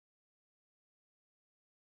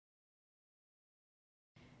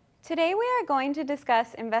Today we are going to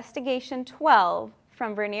discuss Investigation 12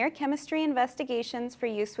 from Vernier Chemistry Investigations for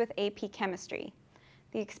Use with AP Chemistry.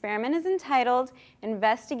 The experiment is entitled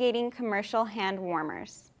Investigating Commercial Hand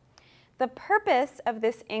Warmers. The purpose of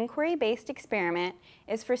this inquiry-based experiment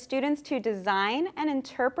is for students to design and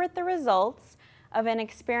interpret the results of an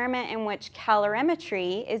experiment in which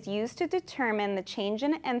calorimetry is used to determine the change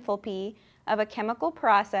in enthalpy of a chemical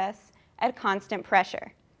process at constant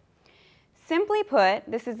pressure. Simply put,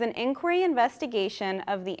 this is an inquiry investigation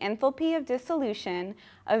of the enthalpy of dissolution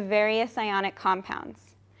of various ionic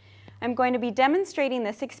compounds. I'm going to be demonstrating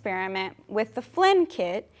this experiment with the Flynn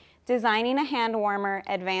kit, Designing a Hand Warmer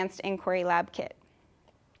Advanced Inquiry Lab Kit.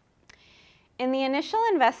 In the initial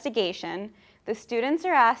investigation, the students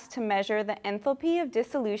are asked to measure the enthalpy of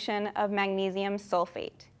dissolution of magnesium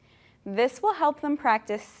sulfate. This will help them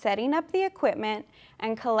practice setting up the equipment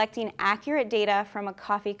and collecting accurate data from a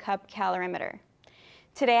coffee cup calorimeter.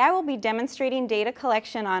 Today I will be demonstrating data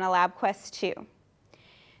collection on a LabQuest 2.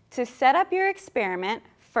 To set up your experiment,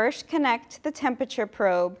 first connect the temperature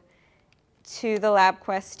probe to the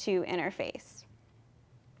LabQuest 2 interface.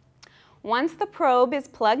 Once the probe is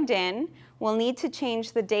plugged in, we'll need to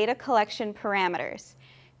change the data collection parameters.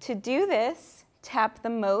 To do this, tap the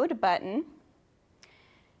Mode button,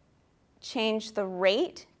 change the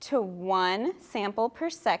rate to 1 sample per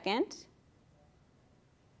second,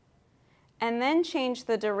 and then change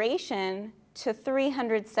the duration to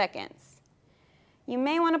 300 seconds. You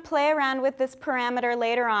may want to play around with this parameter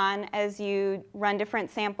later on as you run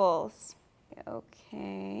different samples.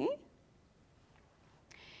 Okay.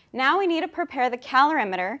 Now we need to prepare the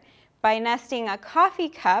calorimeter by nesting a coffee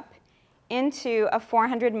cup into a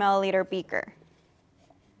 400 milliliter beaker.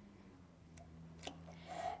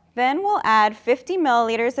 Then we'll add 50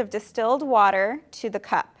 milliliters of distilled water to the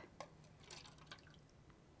cup.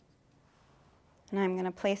 And I'm going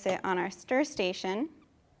to place it on our stir station.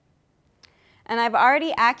 And I've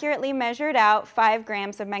already accurately measured out 5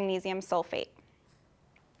 grams of magnesium sulfate.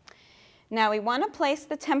 Now we want to place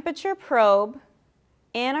the temperature probe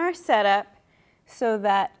in our setup so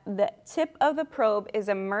that the tip of the probe is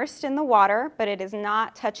immersed in the water, but it is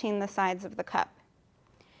not touching the sides of the cup.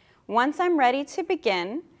 Once I'm ready to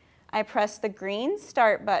begin, I press the green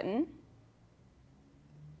Start button.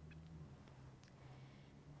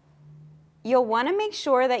 You'll want to make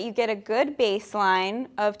sure that you get a good baseline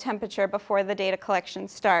of temperature before the data collection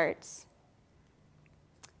starts.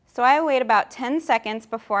 So I wait about 10 seconds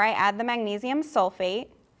before I add the magnesium sulfate.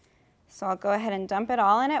 So I'll go ahead and dump it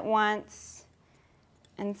all in at once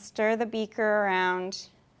and stir the beaker around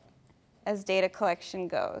as data collection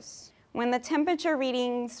goes. When the temperature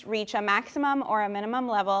readings reach a maximum or a minimum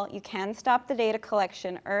level, you can stop the data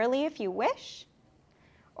collection early if you wish,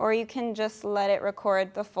 or you can just let it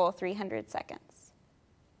record the full 300 seconds.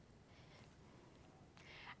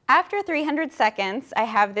 After 300 seconds, I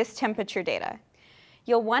have this temperature data.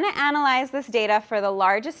 You'll want to analyze this data for the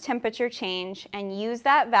largest temperature change and use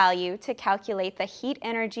that value to calculate the heat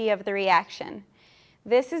energy of the reaction.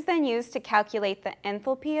 This is then used to calculate the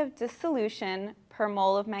enthalpy of dissolution per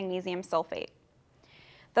mole of magnesium sulfate.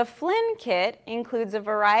 The Flynn kit includes a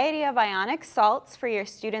variety of ionic salts for your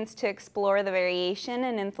students to explore the variation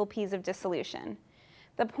in enthalpies of dissolution.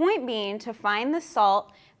 The point being to find the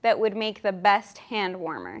salt that would make the best hand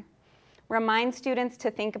warmer. Remind students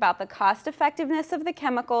to think about the cost effectiveness of the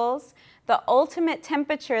chemicals, the ultimate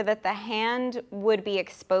temperature that the hand would be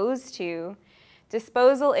exposed to,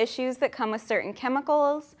 disposal issues that come with certain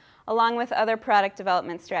chemicals, along with other product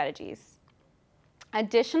development strategies.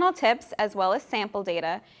 Additional tips, as well as sample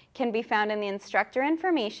data, can be found in the instructor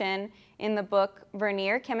information in the book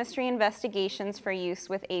Vernier Chemistry Investigations for Use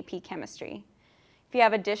with AP Chemistry. If you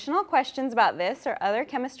have additional questions about this or other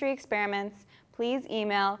chemistry experiments, please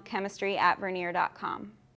email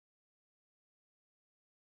chemistry@vernier.com.